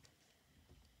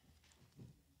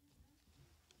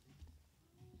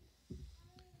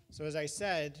So as I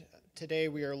said, today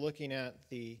we are looking at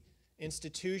the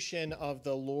institution of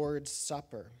the Lord's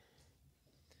Supper.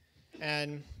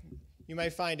 And you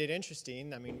might find it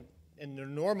interesting. I mean, in the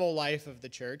normal life of the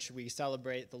church, we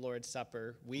celebrate the Lord's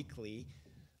Supper weekly.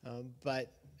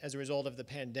 But as a result of the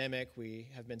pandemic, we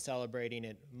have been celebrating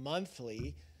it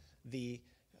monthly, the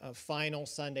final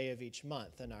Sunday of each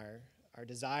month. And our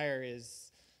desire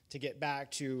is to get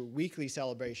back to weekly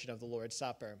celebration of the Lord's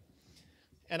Supper.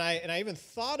 And I even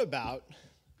thought about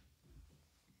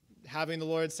having the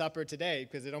Lord's Supper today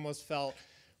because it almost felt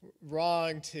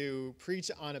wrong to preach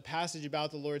on a passage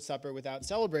about the Lord's Supper without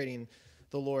celebrating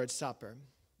the Lord's Supper.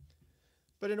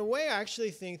 But in a way, I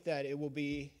actually think that it will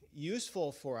be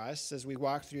useful for us as we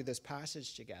walk through this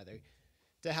passage together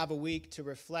to have a week to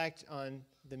reflect on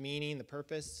the meaning, the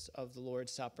purpose of the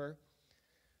Lord's Supper,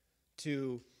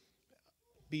 to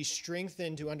be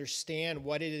strengthened to understand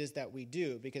what it is that we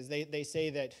do, because they say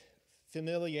that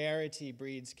familiarity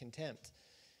breeds contempt.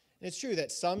 And it's true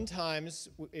that sometimes,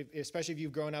 especially if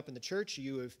you've grown up in the church,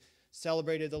 you have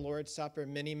celebrated the Lord's Supper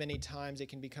many, many times, it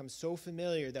can become so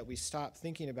familiar that we stop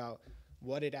thinking about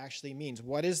what it actually means.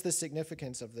 What is the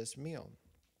significance of this meal?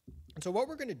 And so what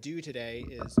we're going to do today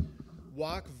is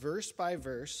walk verse by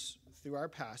verse through our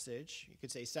passage. You could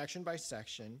say section by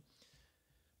section.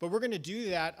 But we're going to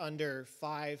do that under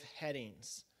 5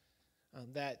 headings.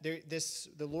 The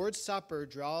Lord's Supper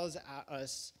draws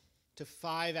us to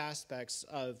 5 aspects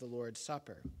of the Lord's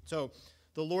Supper. So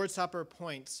the Lord's Supper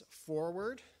points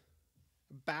forward,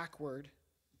 backward,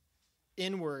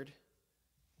 inward,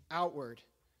 outward,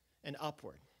 and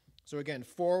upward. So again,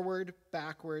 forward,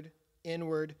 backward,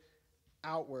 inward,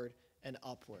 outward, and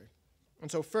upward.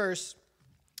 And so first,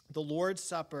 the Lord's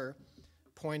Supper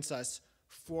points us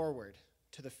forward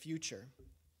to the future.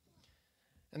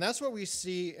 And that's what we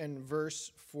see in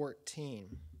verse 14.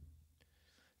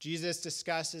 Jesus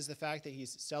discusses the fact that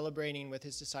he's celebrating with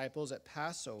his disciples at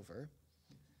Passover.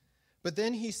 But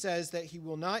then he says that he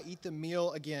will not eat the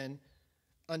meal again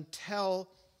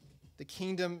until the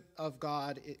kingdom of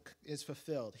God is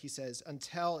fulfilled. He says,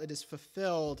 until it is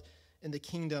fulfilled in the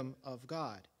kingdom of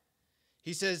God.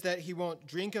 He says that he won't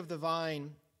drink of the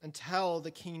wine until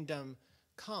the kingdom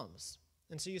comes.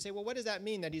 And so you say, well, what does that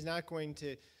mean, that he's not going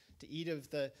to eat of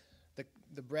the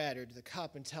bread or the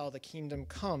cup until the kingdom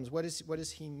comes? What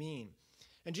does he mean?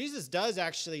 And Jesus does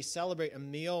actually celebrate a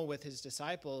meal with his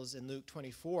disciples in Luke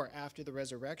 24 after the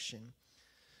resurrection.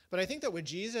 But I think that what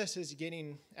Jesus is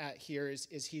getting at here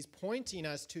is he's pointing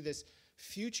us to this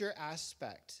future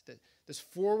aspect, this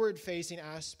forward-facing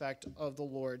aspect of the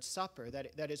Lord's Supper,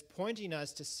 that is pointing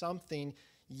us to something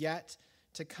yet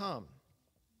to come.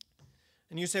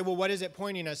 And you say, well, what is it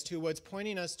pointing us to? Well, it's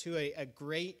pointing us to a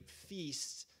great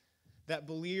feast that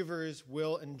believers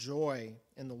will enjoy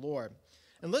in the Lord.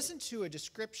 And listen to a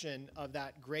description of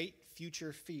that great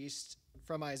future feast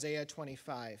from Isaiah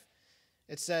 25.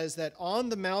 It says that on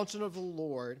the mountain of the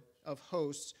Lord of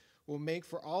hosts will make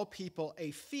for all people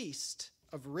a feast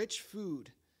of rich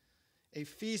food, a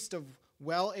feast of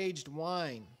well-aged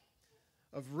wine,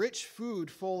 of rich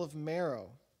food full of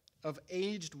marrow, of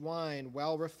aged wine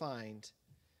well refined.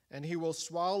 And he will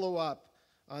swallow up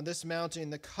on this mountain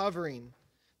the covering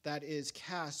that is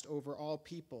cast over all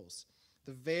peoples,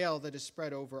 the veil that is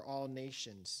spread over all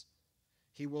nations.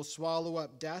 He will swallow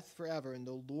up death forever, and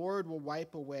the Lord will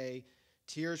wipe away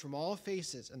tears from all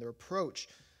faces, and the reproach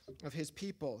of his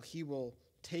people he will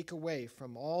take away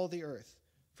from all the earth,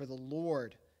 for the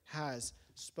Lord has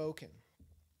spoken.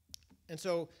 And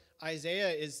so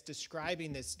Isaiah is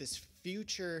describing this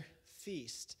future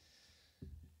feast.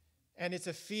 And it's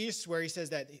a feast where he says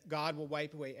that God will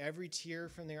wipe away every tear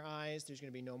from their eyes. There's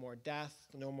going to be no more death,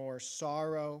 no more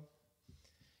sorrow.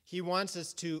 He wants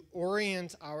us to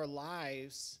orient our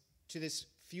lives to this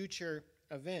future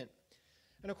event.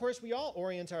 And of course, we all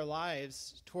orient our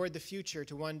lives toward the future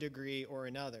to one degree or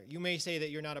another. You may say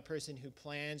that you're not a person who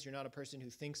plans, you're not a person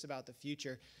who thinks about the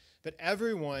future, but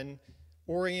everyone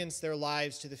orients their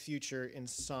lives to the future in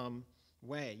some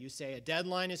way. You say, a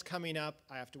deadline is coming up,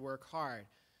 I have to work hard.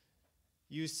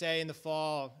 You say in the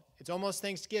fall, it's almost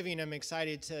Thanksgiving, I'm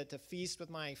excited to feast with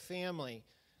my family.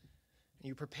 And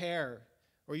you prepare.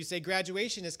 Or you say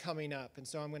graduation is coming up, and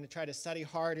so I'm going to try to study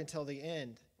hard until the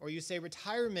end. Or you say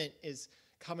retirement is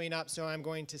coming up, so I'm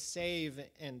going to save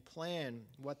and plan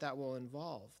what that will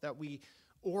involve. That we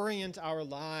orient our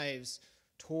lives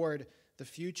toward the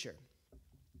future.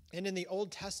 And in the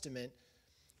Old Testament,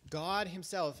 God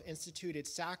himself instituted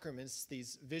sacraments,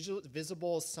 these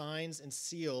visible signs and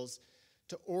seals,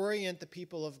 to orient the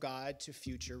people of God to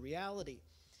future reality.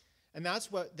 And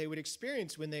that's what they would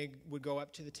experience when they would go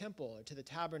up to the temple or to the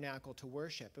tabernacle to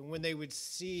worship. And when they would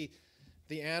see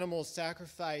the animals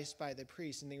sacrificed by the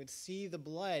priest and they would see the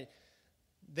blood,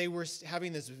 they were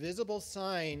having this visible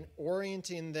sign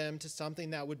orienting them to something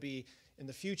that would be in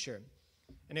the future.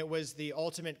 And it was the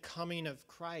ultimate coming of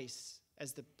Christ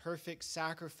as the perfect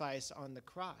sacrifice on the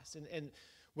cross. And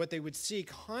what they would see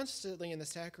constantly in the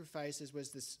sacrifices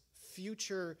was this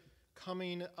future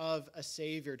coming of a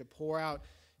Savior to pour out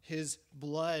his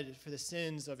blood for the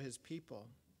sins of his people.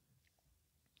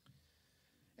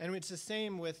 And it's the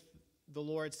same with the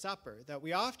Lord's Supper, that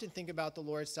we often think about the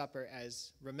Lord's Supper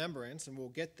as remembrance, and we'll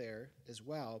get there as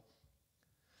well.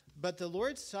 But the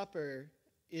Lord's Supper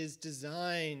is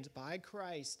designed by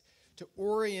Christ to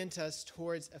orient us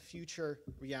towards a future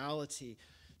reality,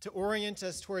 to orient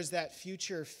us towards that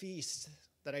future feast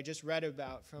that I just read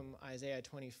about from Isaiah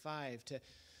 25,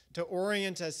 to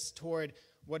orient us toward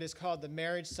what is called the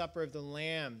marriage supper of the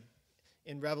Lamb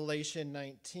in Revelation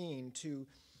 19, to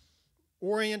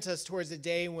orient us towards the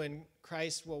day when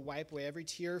Christ will wipe away every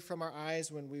tear from our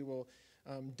eyes, when we will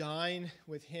dine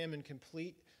with him in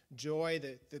complete joy,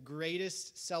 the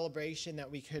greatest celebration that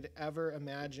we could ever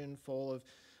imagine, full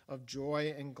of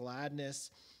joy and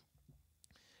gladness.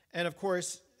 And of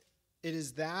course, it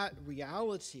is that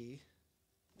reality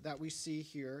that we see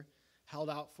here held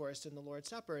out for us in the Lord's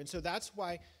Supper. And so that's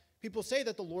why people say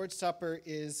that the Lord's Supper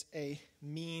is a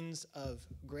means of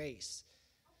grace,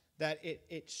 that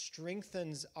it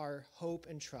strengthens our hope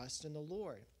and trust in the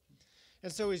Lord.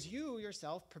 And so as you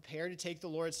yourself prepare to take the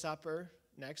Lord's Supper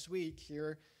next week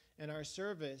here in our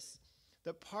service,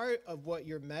 the part of what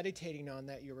you're meditating on,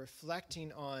 that you're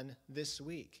reflecting on this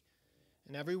week,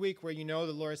 and every week where you know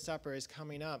the Lord's Supper is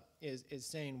coming up, is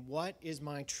saying, what is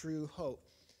my true hope?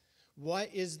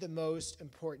 What is the most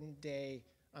important day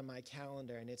on my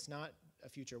calendar? And it's not a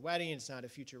future wedding, it's not a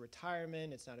future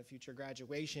retirement, it's not a future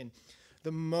graduation.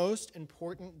 The most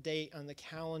important date on the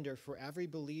calendar for every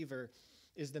believer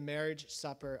is the marriage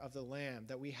supper of the Lamb,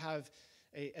 that we have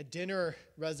a dinner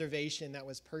reservation that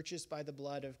was purchased by the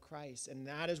blood of Christ, and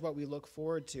that is what we look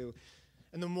forward to.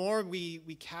 And the more we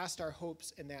cast our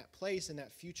hopes in that place, in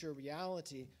that future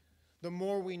reality, the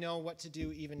more we know what to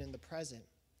do even in the present.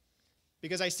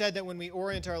 Because I said that when we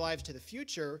orient our lives to the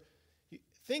future,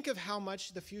 think of how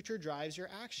much the future drives your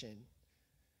action.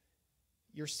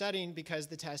 You're studying because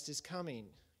the test is coming.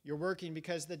 You're working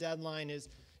because the deadline is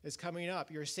coming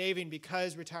up. You're saving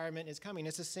because retirement is coming.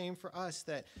 It's the same for us,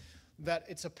 that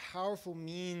it's a powerful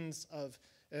means of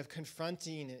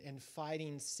confronting and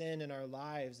fighting sin in our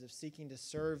lives, of seeking to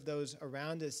serve those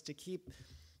around us, to keep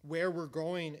where we're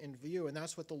going in view. And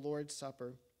that's what the Lord's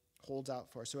Supper holds out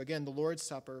for. So again, the Lord's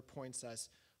Supper points us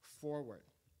forward.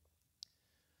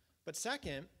 But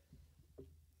second,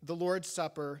 the Lord's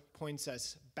Supper points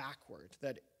us backward,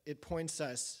 that it points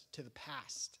us to the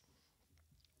past.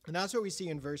 And that's what we see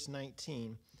in verse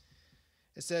 19.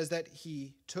 It says that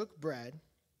he took bread,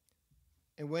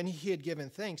 and when he had given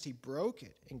thanks, he broke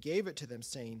it and gave it to them,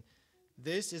 saying,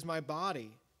 "This is my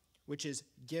body, which is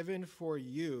given for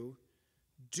you.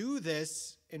 Do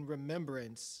this in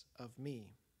remembrance of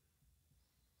me."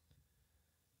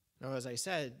 Now, as I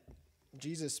said,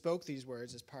 Jesus spoke these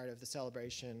words as part of the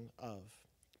celebration of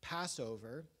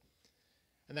Passover,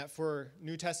 and that for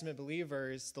New Testament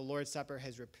believers, the Lord's Supper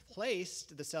has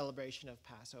replaced the celebration of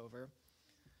Passover.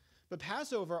 But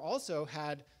Passover also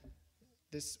had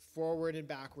this forward and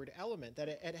backward element, that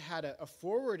it had a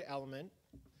forward element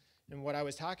in what I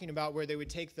was talking about, where they would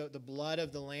take the blood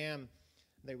of the lamb,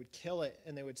 they would kill it,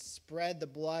 and they would spread the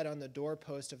blood on the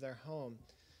doorpost of their home,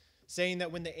 saying that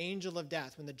when the angel of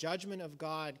death, when the judgment of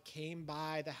God came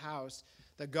by the house,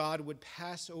 that God would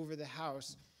pass over the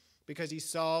house because he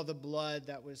saw the blood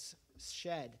that was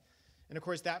shed. And of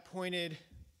course, that pointed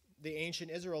the ancient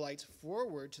Israelites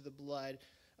forward to the blood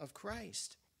of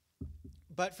Christ.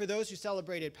 But for those who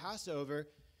celebrated Passover,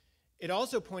 it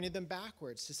also pointed them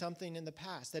backwards to something in the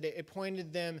past, that it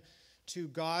pointed them to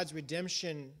God's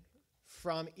redemption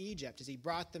from Egypt as he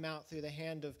brought them out through the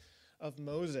hand of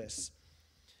Moses.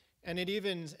 And it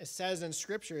even says in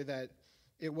Scripture that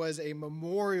it was a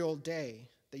memorial day,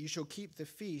 that you shall keep the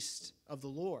feast of the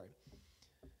Lord.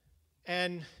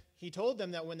 And he told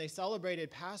them that when they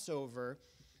celebrated Passover,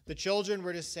 the children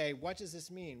were to say, what does this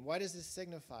mean? What does this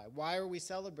signify? Why are we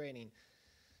celebrating?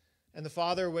 And the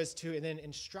father was to then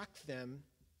instruct them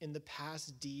in the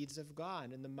past deeds of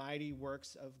God, in the mighty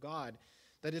works of God,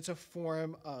 that it's a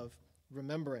form of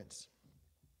remembrance.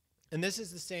 And this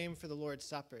is the same for the Lord's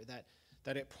Supper,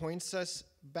 that it points us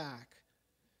back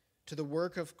to the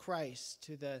work of Christ,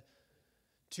 to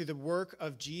to the work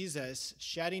of Jesus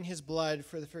shedding his blood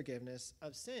for the forgiveness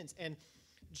of sins. And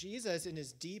Jesus, in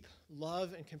his deep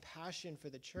love and compassion for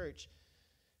the church,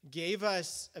 gave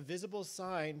us a visible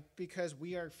sign because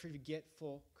we are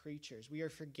forgetful creatures. We are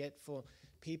forgetful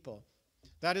people.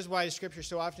 That is why Scripture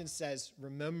so often says,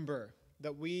 remember,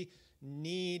 that we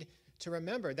need to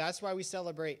remember. That's why we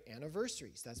celebrate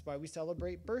anniversaries. That's why we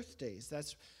celebrate birthdays.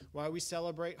 That's why we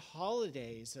celebrate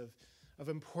holidays of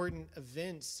important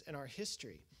events in our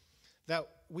history. That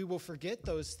we will forget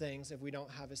those things if we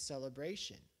don't have a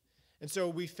celebration. And so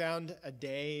we found a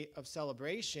day of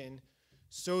celebration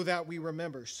so that we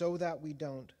remember, so that we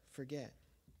don't forget.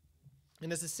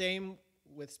 And it's the same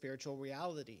with spiritual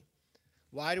reality.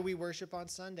 Why do we worship on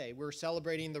Sunday? We're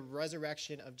celebrating the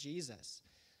resurrection of Jesus.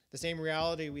 The same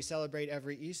reality we celebrate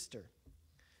every Easter.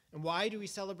 And why do we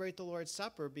celebrate the Lord's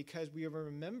Supper? Because we are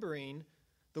remembering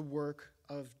the work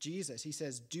of Jesus. He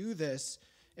says, do this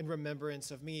in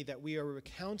remembrance of me, that we are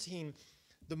recounting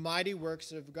the mighty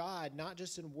works of God, not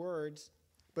just in words,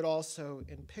 but also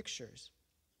in pictures.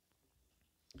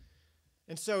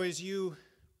 And so as you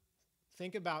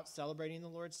think about celebrating the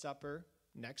Lord's Supper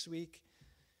next week,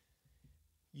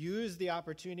 use the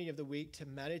opportunity of the week to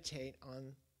meditate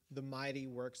on the mighty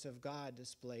works of God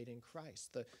displayed in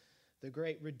Christ. The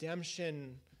great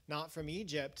redemption, not from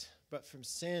Egypt, but from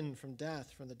sin, from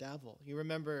death, from the devil. You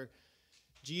remember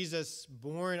Jesus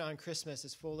born on Christmas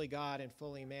as fully God and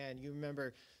fully man. You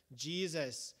remember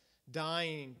Jesus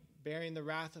dying, bearing the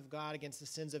wrath of God against the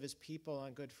sins of his people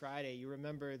on Good Friday. You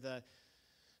remember the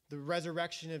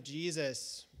resurrection of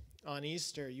Jesus on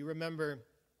Easter. You remember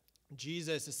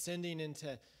Jesus ascending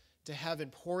into heaven,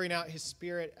 pouring out his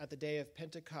Spirit at the day of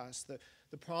Pentecost,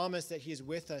 the promise that he is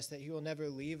with us, that he will never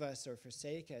leave us or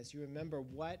forsake us. You remember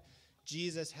what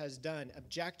Jesus has done,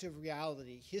 objective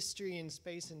reality, history in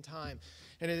space and time.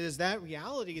 And it is that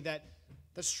reality that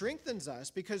strengthens us,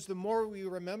 because the more we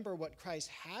remember what Christ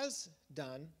has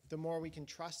done, the more we can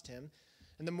trust him.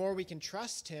 And the more we can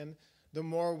trust him, the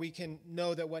more we can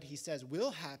know that what he says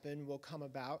will happen will come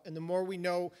about. And the more we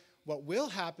know what will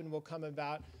happen will come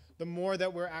about, the more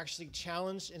that we're actually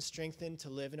challenged and strengthened to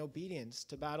live in obedience,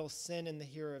 to battle sin in the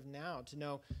here of now, to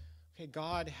know, okay,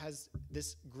 God has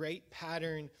this great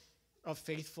pattern of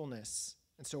faithfulness,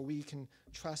 and so we can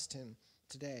trust him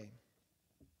today.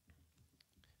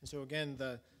 And so again,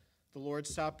 the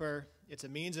Lord's Supper, it's a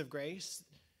means of grace.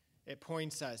 It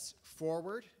points us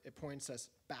forward. It points us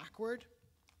backward.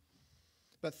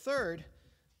 But third,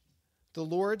 the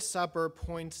Lord's Supper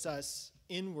points us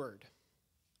inward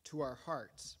to our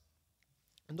hearts.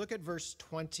 And look at verse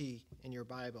 20 in your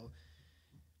Bible.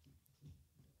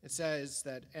 It says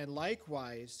that, and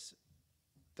likewise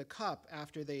the cup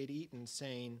after they had eaten,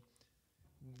 saying,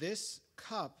 this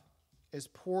cup is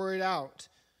poured out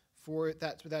for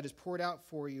that is poured out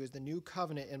for you is the new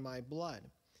covenant in my blood.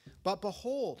 But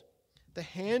behold, the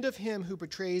hand of him who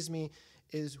betrays me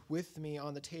is with me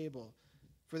on the table.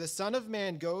 For the Son of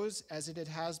Man goes as it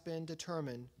has been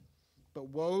determined, but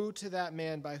woe to that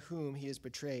man by whom he is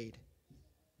betrayed.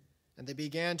 And they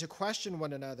began to question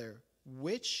one another,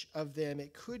 which of them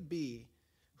it could be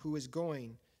who is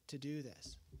going to do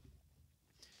this.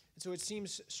 And so it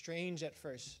seems strange at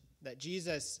first that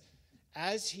Jesus,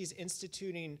 as he's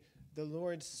instituting the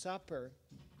Lord's Supper,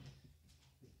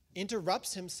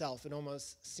 interrupts himself, it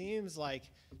almost seems like,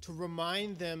 to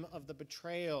remind them of the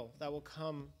betrayal that will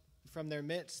come from their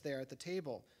midst there at the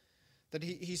table. That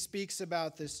he speaks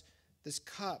about this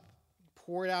cup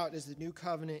poured out as the new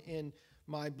covenant in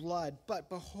my blood. But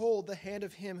behold, the hand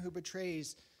of him who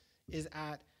betrays is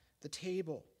at the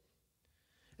table.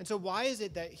 And so why is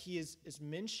it that he is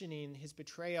mentioning his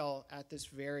betrayal at this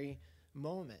very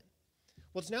moment?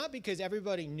 Well, it's not because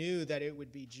everybody knew that it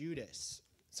would be Judas.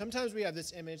 Sometimes we have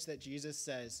this image that Jesus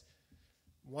says,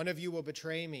 one of you will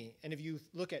betray me. And if you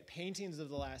look at paintings of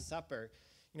the Last Supper,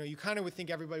 you kind of would think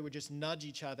everybody would just nudge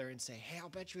each other and say, hey, I'll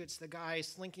bet you it's the guy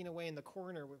slinking away in the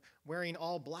corner wearing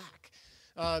all black.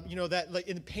 That like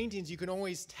in the paintings, you can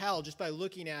always tell just by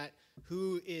looking at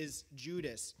who is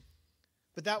Judas.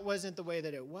 But that wasn't the way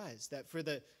that it was. That for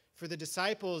the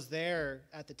disciples there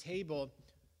at the table,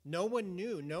 no one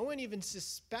knew. No one even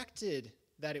suspected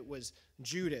that it was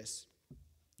Judas.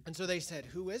 And so they said,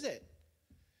 who is it?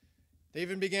 They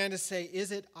even began to say,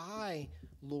 is it I,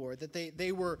 Lord? That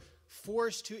they were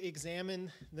forced to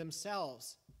examine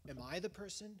themselves. Am I the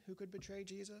person who could betray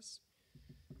Jesus?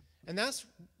 And that's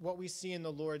what we see in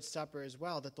the Lord's Supper as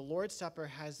well, that the Lord's Supper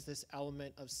has this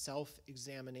element of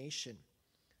self-examination.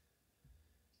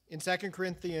 In 2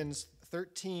 Corinthians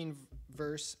 13,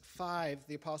 verse 5,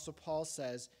 the Apostle Paul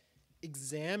says,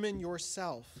 examine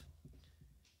yourself,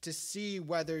 to see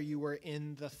whether you were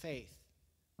in the faith.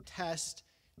 Test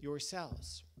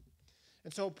yourselves.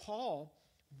 And so Paul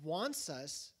wants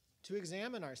us to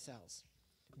examine ourselves.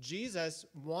 Jesus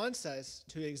wants us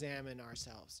to examine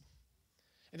ourselves.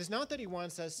 And it's not that he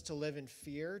wants us to live in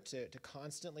fear, to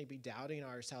constantly be doubting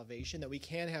our salvation, that we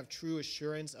can have true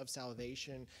assurance of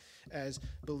salvation as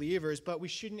believers, but we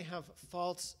shouldn't have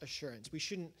false assurance. We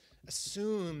shouldn't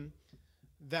assume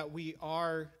that we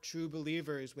are true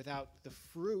believers without the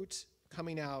fruit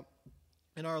coming out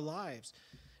in our lives.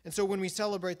 And so when we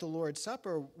celebrate the Lord's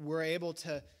Supper, we're able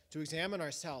to examine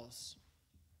ourselves.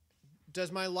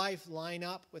 Does my life line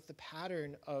up with the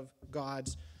pattern of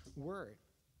God's word?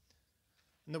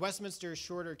 And the Westminster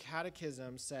Shorter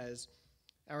Catechism says,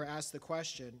 or asks the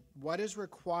question, what is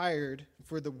required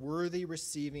for the worthy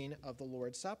receiving of the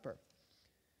Lord's Supper?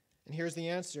 And here's the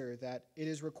answer, that it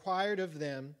is required of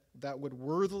them that would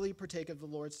worthily partake of the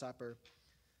Lord's Supper,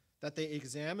 that they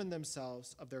examine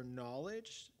themselves of their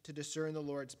knowledge to discern the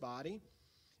Lord's body,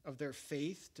 of their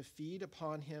faith to feed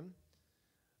upon him,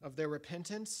 of their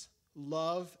repentance,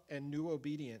 love, and new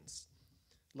obedience,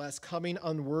 lest coming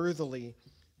unworthily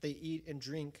they eat and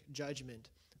drink judgment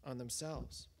on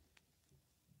themselves.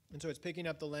 And so it's picking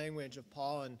up the language of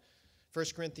Paul in 1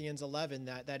 Corinthians 11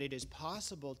 that it is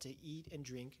possible to eat and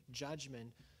drink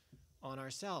judgment on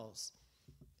ourselves.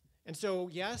 And so,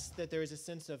 yes, that there is a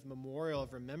sense of memorial,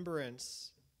 of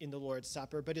remembrance in the Lord's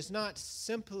Supper, but it's not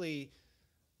simply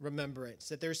remembrance,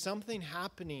 that there's something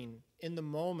happening in the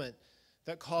moment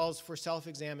that calls for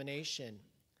self-examination,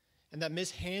 and that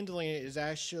mishandling it is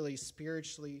actually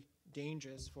spiritually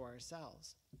dangerous for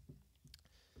ourselves.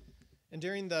 And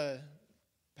during the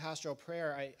pastoral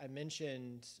prayer, I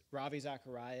mentioned Ravi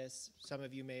Zacharias. Some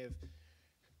of you may have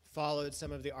followed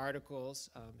some of the articles.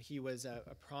 He was a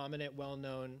prominent,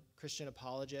 well-known Christian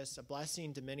apologist, a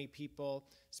blessing to many people,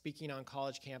 speaking on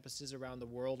college campuses around the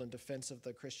world in defense of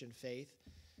the Christian faith.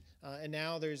 And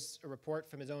now there's a report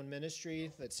from his own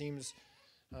ministry that seems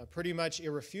pretty much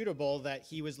irrefutable that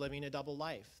he was living a double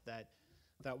life, that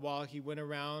while he went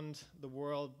around the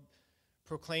world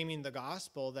proclaiming the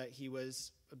gospel, that he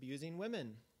was abusing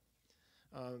women.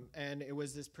 And it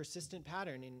was this persistent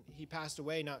pattern. And he passed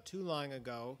away not too long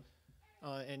ago.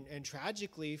 And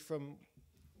tragically, from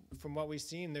what we've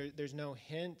seen, there's no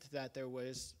hint that there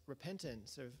was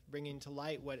repentance of bringing to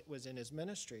light what was in his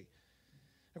ministry.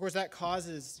 Of course, that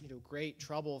causes great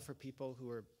trouble for people who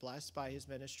are blessed by his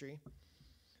ministry.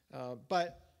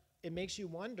 But it makes you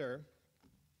wonder,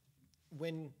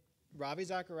 when Ravi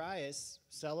Zacharias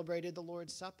celebrated the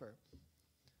Lord's Supper,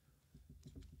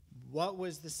 what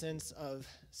was the sense of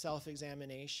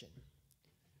self-examination?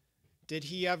 Did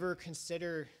he ever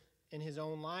consider in his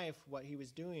own life what he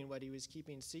was doing, what he was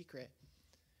keeping secret?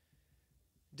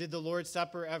 Did the Lord's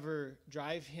Supper ever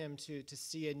drive him to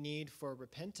see a need for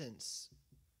repentance,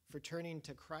 for turning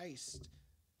to Christ?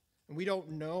 And we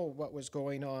don't know what was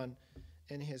going on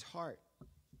in his heart.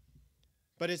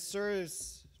 But it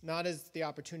serves not as the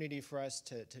opportunity for us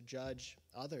to judge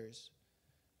others,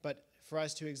 but for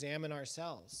us to examine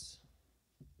ourselves,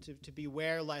 to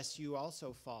beware lest you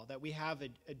also fall, that we have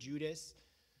a Judas,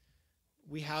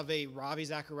 we have a Ravi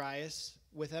Zacharias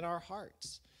within our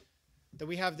hearts, that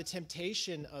we have the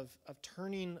temptation of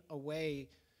turning away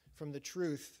from the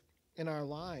truth in our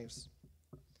lives.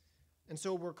 And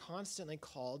so we're constantly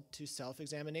called to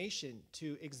self-examination,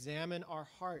 to examine our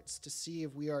hearts to see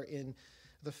if we are in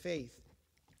the faith.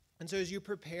 And so as you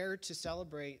prepare to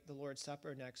celebrate the Lord's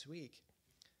Supper next week,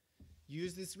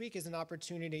 use this week as an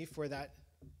opportunity for that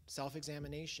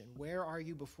self-examination. Where are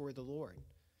you before the Lord?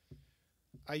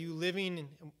 Are you living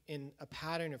in a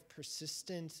pattern of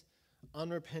persistent,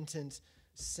 unrepentant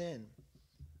sin?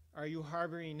 Are you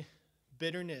harboring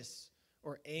bitterness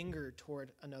or anger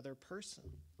toward another person?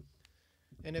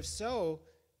 And if so,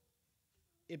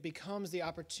 it becomes the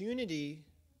opportunity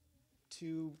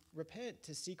to repent,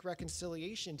 to seek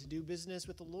reconciliation, to do business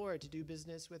with the Lord, to do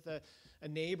business with a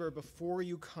neighbor before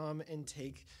you come and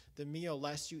take the meal,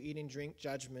 lest you eat and drink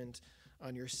judgment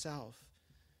on yourself.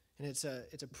 And it's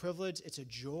a privilege, it's a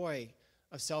joy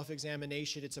of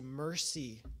self-examination, it's a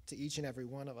mercy to each and every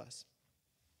one of us.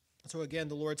 So again,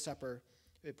 the Lord's Supper,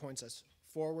 it points us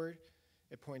forward,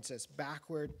 it points us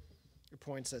backward, it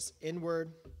points us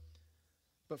inward.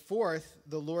 But fourth,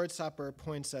 the Lord's Supper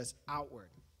points us outward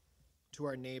to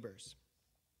our neighbors.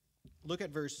 Look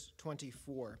at verse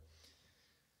 24.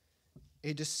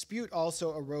 A dispute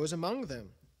also arose among them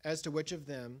as to which of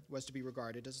them was to be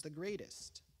regarded as the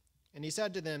greatest. And he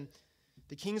said to them,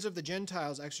 the kings of the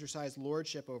Gentiles exercise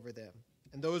lordship over them,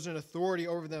 and those in authority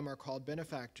over them are called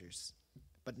benefactors.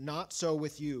 But not so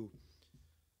with you.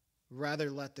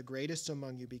 Rather, let the greatest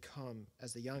among you become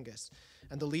as the youngest,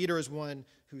 and the leader is one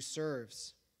who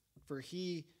serves. For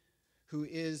who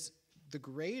is the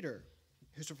greater?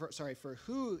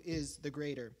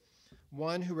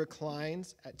 One who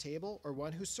reclines at table or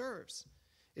one who serves?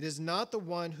 It is not the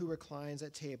one who reclines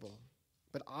at table,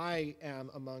 but I am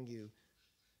among you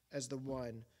as the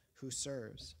one who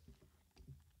serves."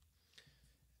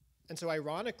 And so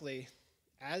ironically,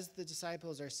 as the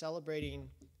disciples are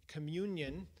celebrating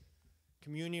communion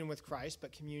with Christ,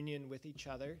 but communion with each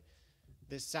other,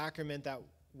 this sacrament that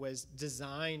was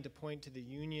designed to point to the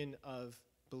union of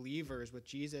believers with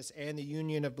Jesus and the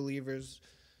union of believers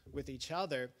with each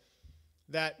other,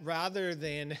 that rather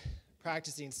than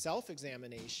practicing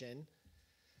self-examination,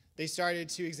 they started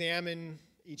to examine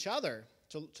each other,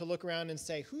 to look around and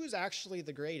say, who's actually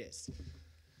the greatest?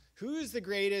 Who's the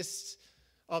greatest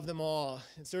of them all?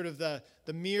 It's sort of the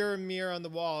mirror on the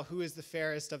wall, who is the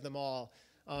fairest of them all?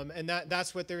 And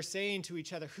that's what they're saying to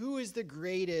each other. Who is the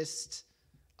greatest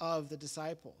of the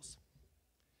disciples?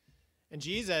 And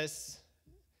Jesus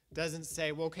doesn't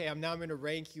say, well, okay, I'm going to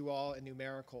rank you all in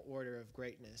numerical order of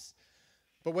greatness.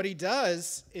 But what he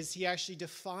does is he actually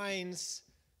defines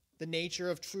the nature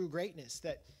of true greatness,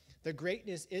 that the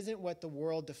greatness isn't what the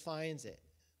world defines it.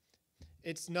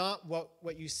 It's not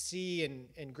what you see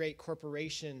in great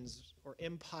corporations or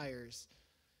empires.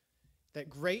 That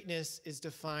greatness is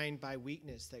defined by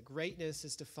weakness, that greatness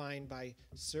is defined by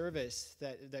service,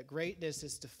 that greatness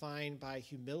is defined by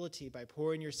humility, by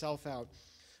pouring yourself out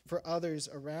for others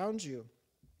around you.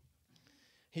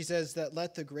 He says that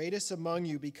let the greatest among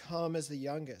you become as the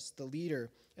youngest, the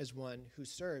leader as one who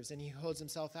serves. And he holds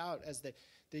himself out as the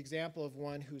example of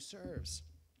one who serves.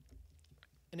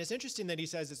 And it's interesting that he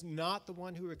says it's not the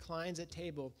one who reclines at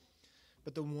table,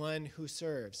 but the one who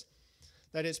serves.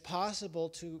 That it's possible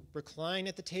to recline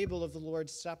at the table of the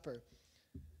Lord's Supper,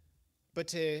 but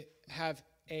to have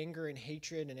anger and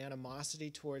hatred and animosity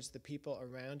towards the people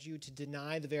around you, to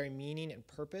deny the very meaning and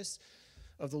purpose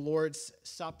of the Lord's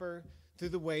Supper through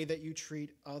the way that you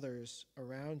treat others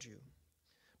around you.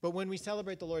 But when we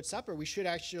celebrate the Lord's Supper, we should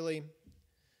actually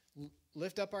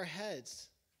lift up our heads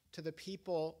to the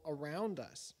people around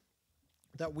us,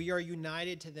 that we are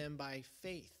united to them by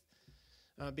faith.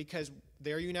 Because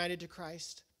they're united to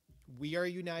Christ. We are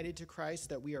united to Christ,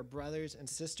 that we are brothers and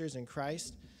sisters in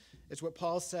Christ. It's what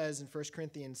Paul says in 1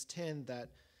 Corinthians 10, that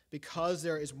because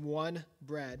there is one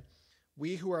bread,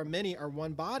 we who are many are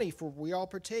one body, for we all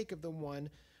partake of the one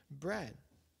bread.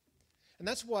 And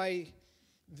that's why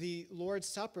the Lord's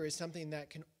Supper is something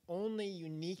that can only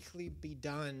uniquely be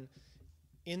done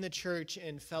in the church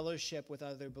in fellowship with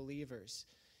other believers.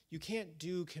 You can't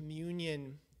do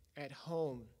communion at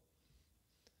home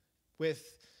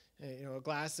with a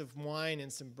glass of wine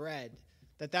and some bread.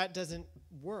 That doesn't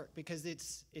work, because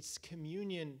it's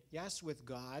communion, yes, with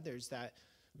God. There's that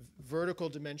vertical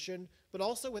dimension, but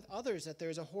also with others, that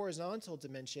there's a horizontal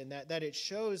dimension, that it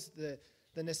shows the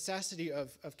necessity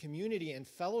of community and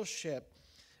fellowship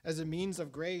as a means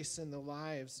of grace in the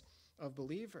lives of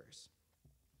believers.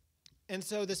 And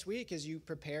so this week, as you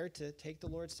prepare to take the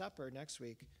Lord's Supper next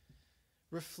week,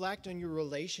 reflect on your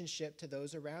relationship to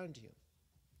those around you.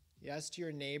 Yes, to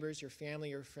your neighbors, your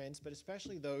family, your friends, but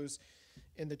especially those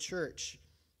in the church.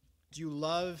 Do you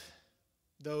love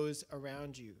those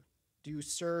around you? Do you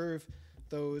serve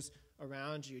those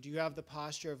around you? Do you have the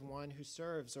posture of one who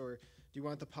serves, or do you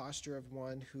want the posture of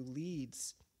one who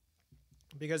leads?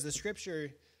 Because the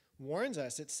scripture warns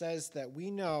us. It says that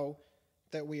we know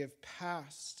that we have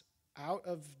passed out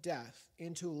of death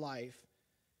into life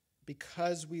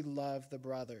because we love the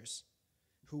brothers.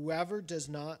 Whoever does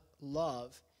not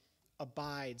love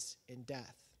abides in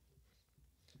death.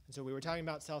 And so we were talking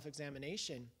about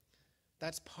self-examination.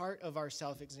 That's part of our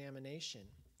self-examination.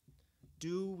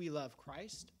 Do we love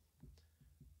Christ?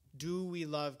 Do we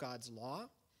love God's law?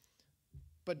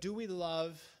 But do we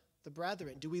love the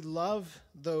brethren? Do we love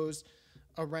those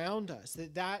around us?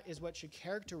 That is what should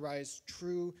characterize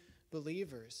true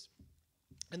believers.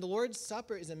 And the Lord's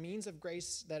Supper is a means of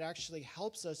grace that actually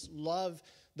helps us love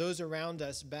those around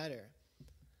us better.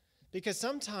 Because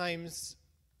sometimes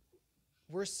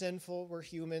we're sinful, we're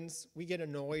humans, we get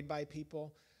annoyed by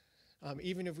people,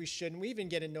 even if we shouldn't. We even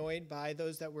get annoyed by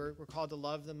those that we're called to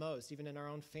love the most, even in our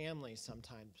own family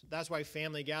sometimes. That's why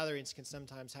family gatherings can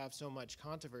sometimes have so much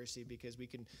controversy, because we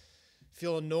can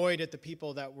feel annoyed at the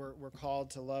people that we're called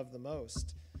to love the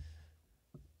most.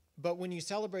 But when you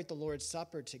celebrate the Lord's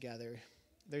Supper together,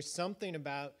 there's something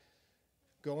about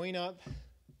going up,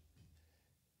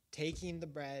 taking the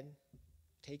bread,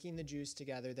 taking the juice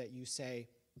together, that you say,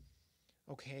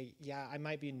 okay, yeah, I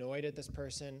might be annoyed at this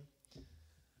person.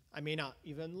 I may not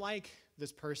even like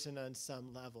this person on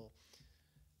some level.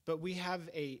 But we have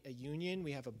a union,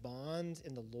 we have a bond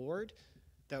in the Lord,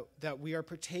 that we are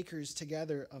partakers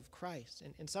together of Christ.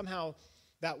 And somehow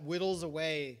that whittles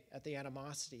away at the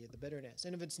animosity, the bitterness.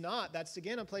 And if it's not, that's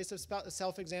again a place of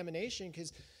self-examination,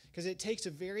 because it takes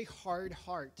a very hard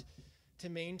heart to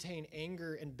maintain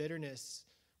anger and bitterness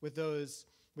with those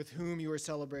with whom you are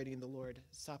celebrating the Lord's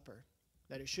Supper.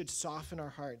 That it should soften our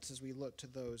hearts as we look to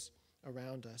those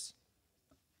around us.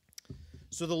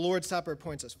 So the Lord's Supper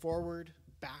points us forward,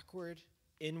 backward,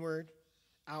 inward,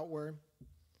 outward.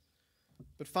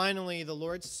 But finally, the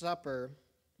Lord's Supper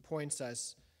points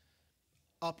us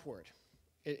upward.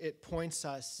 It points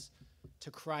us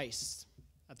to Christ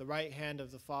at the right hand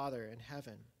of the Father in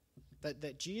heaven.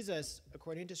 That Jesus,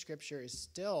 according to Scripture, is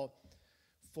still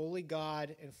fully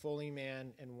God and fully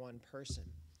man in one person.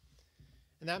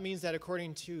 And that means that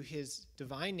according to his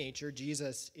divine nature,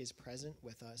 Jesus is present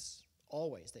with us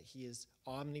always, that he is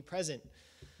omnipresent.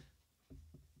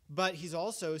 But he's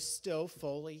also still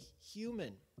fully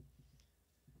human.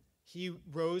 He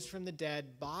rose from the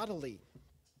dead bodily,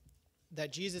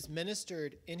 that Jesus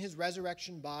ministered in his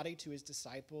resurrection body to his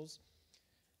disciples,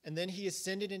 and then he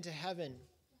ascended into heaven.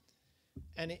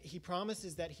 And he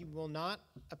promises that he will not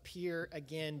appear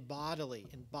again bodily,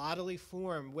 in bodily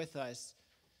form with us,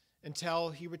 until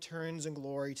he returns in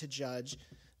glory to judge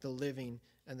the living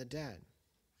and the dead.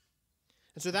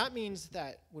 And so that means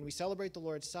that when we celebrate the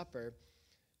Lord's Supper,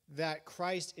 that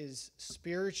Christ is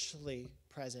spiritually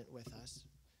present with us,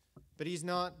 but he's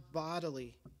not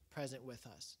bodily present with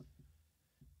us.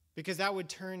 Because that would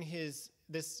turn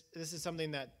this is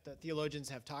something that the theologians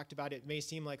have talked about. It may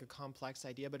seem like a complex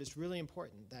idea, but it's really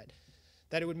important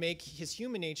that it would make his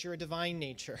human nature a divine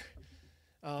nature.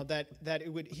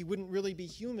 He wouldn't really be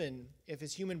human if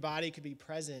his human body could be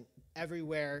present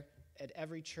everywhere at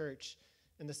every church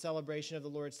in the celebration of the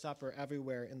Lord's Supper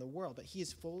everywhere in the world. But he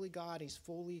is fully God, he's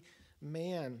fully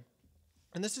man.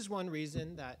 And this is one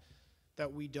reason that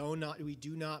we do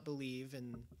not believe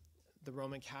in the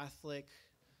Roman Catholic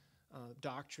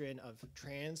doctrine of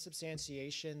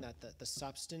transubstantiation, that the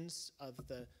substance of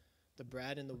the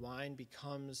bread and the wine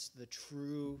becomes the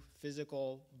true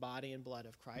physical body and blood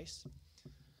of Christ.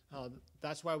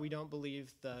 That's why we don't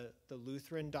believe the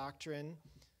Lutheran doctrine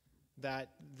that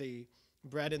the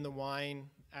bread and the wine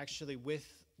actually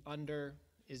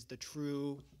is the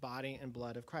true body and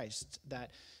blood of Christ.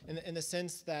 That in the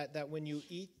sense that when you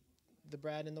eat the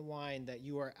bread and the wine, that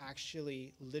you are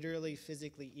actually literally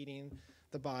physically eating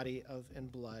the body and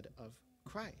blood of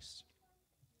Christ.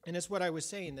 And it's what I was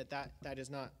saying, that is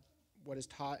not what is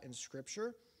taught in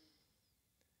Scripture.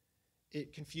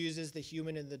 It confuses the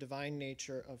human and the divine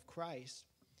nature of Christ.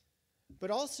 But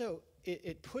also,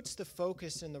 it puts the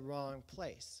focus in the wrong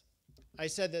place. I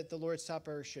said that the Lord's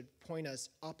Supper should point us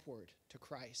upward to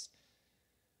Christ,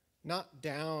 not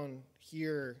down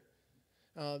here.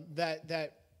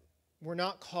 That we're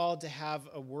not called to have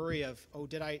a worry of, oh,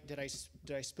 did I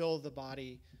spill the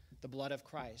blood of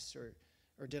Christ,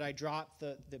 or did I drop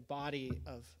the body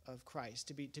of Christ?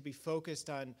 To be focused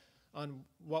on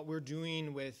what we're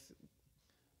doing with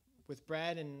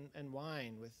bread and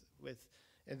wine,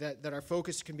 and that our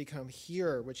focus can become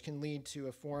here, which can lead to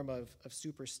a form of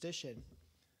superstition.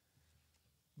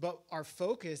 But our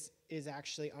focus is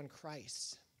actually on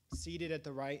Christ, seated at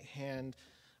the right hand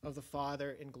of the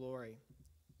Father in glory.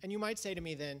 And you might say to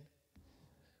me then,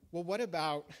 well, what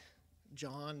about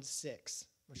John 6?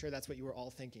 I'm sure that's what you were all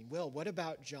thinking. Will, what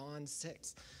about John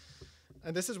 6?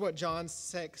 And this is what John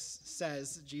 6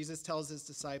 says. Jesus tells his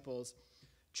disciples,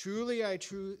 truly, I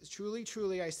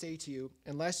say to you,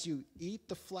 unless you eat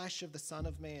the flesh of the Son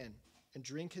of Man and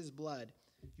drink his blood,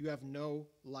 you have no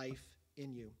life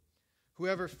in you.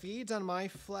 Whoever feeds on my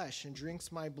flesh and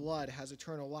drinks my blood has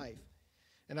eternal life,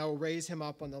 and I will raise him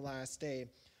up on the last day.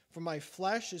 For my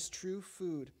flesh is true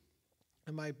food,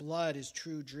 and my blood is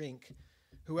true drink.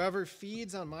 Whoever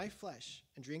feeds on my flesh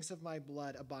and drinks of my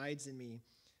blood abides in me,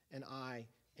 and I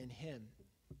in him.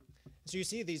 So you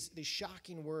see these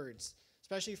shocking words,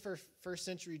 especially for first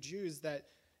century Jews, that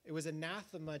it was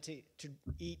anathema to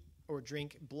eat or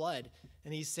drink blood.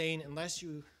 And he's saying, unless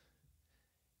you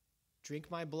drink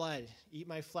my blood, eat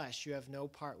my flesh, you have no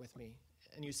part with me.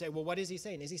 And you say, well, what is he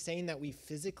saying? Is he saying that we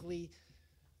physically,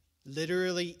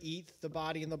 literally eat the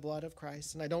body and the blood of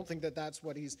Christ? And I don't think that that's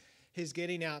what he's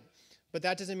getting at. But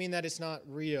that doesn't mean that it's not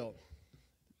real.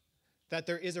 That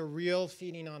there is a real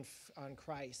feeding on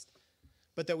Christ.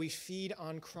 But that we feed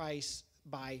on Christ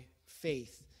by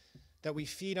faith. That we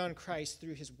feed on Christ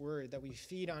through his word. That we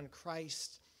feed on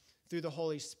Christ through the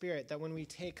Holy Spirit. That when we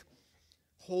take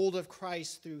hold of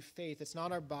Christ through faith. It's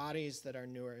not our bodies that are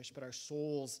nourished, but our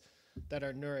souls that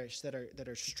are nourished, that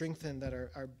are strengthened, that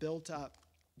are built up.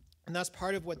 And that's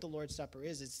part of what the Lord's Supper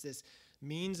is. It's this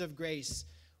means of grace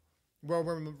where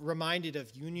we're reminded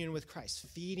of union with Christ,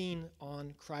 feeding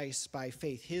on Christ by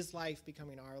faith, his life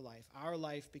becoming our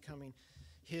life becoming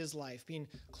his life, being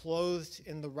clothed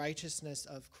in the righteousness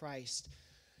of Christ.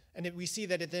 And we see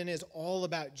that it then is all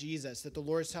about Jesus, that the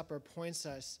Lord's Supper points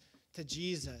us to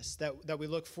Jesus, that we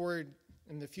look forward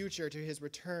in the future to his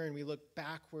return. We look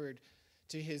backward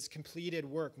to his completed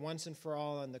work once and for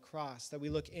all on the cross, that we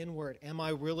look inward. Am I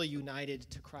really united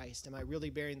to Christ? Am I really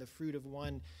bearing the fruit of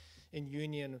one in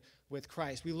union with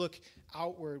Christ? We look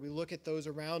outward. We look at those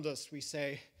around us. We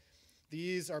say,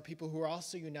 these are people who are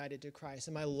also united to Christ.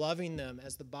 Am I loving them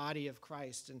as the body of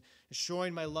Christ and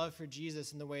showing my love for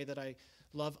Jesus in the way that I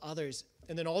love others?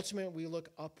 And then ultimately, we look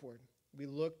upward. We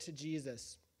look to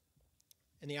Jesus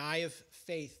in the eye of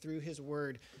faith through his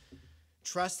word,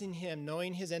 trusting him,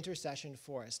 knowing his intercession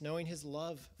for us, knowing his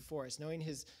love for us, knowing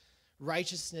his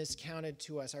righteousness counted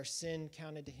to us, our sin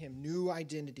counted to him, new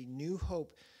identity, new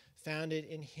hope founded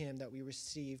in him that we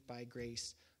receive by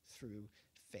grace through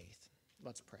faith.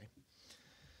 Let's pray.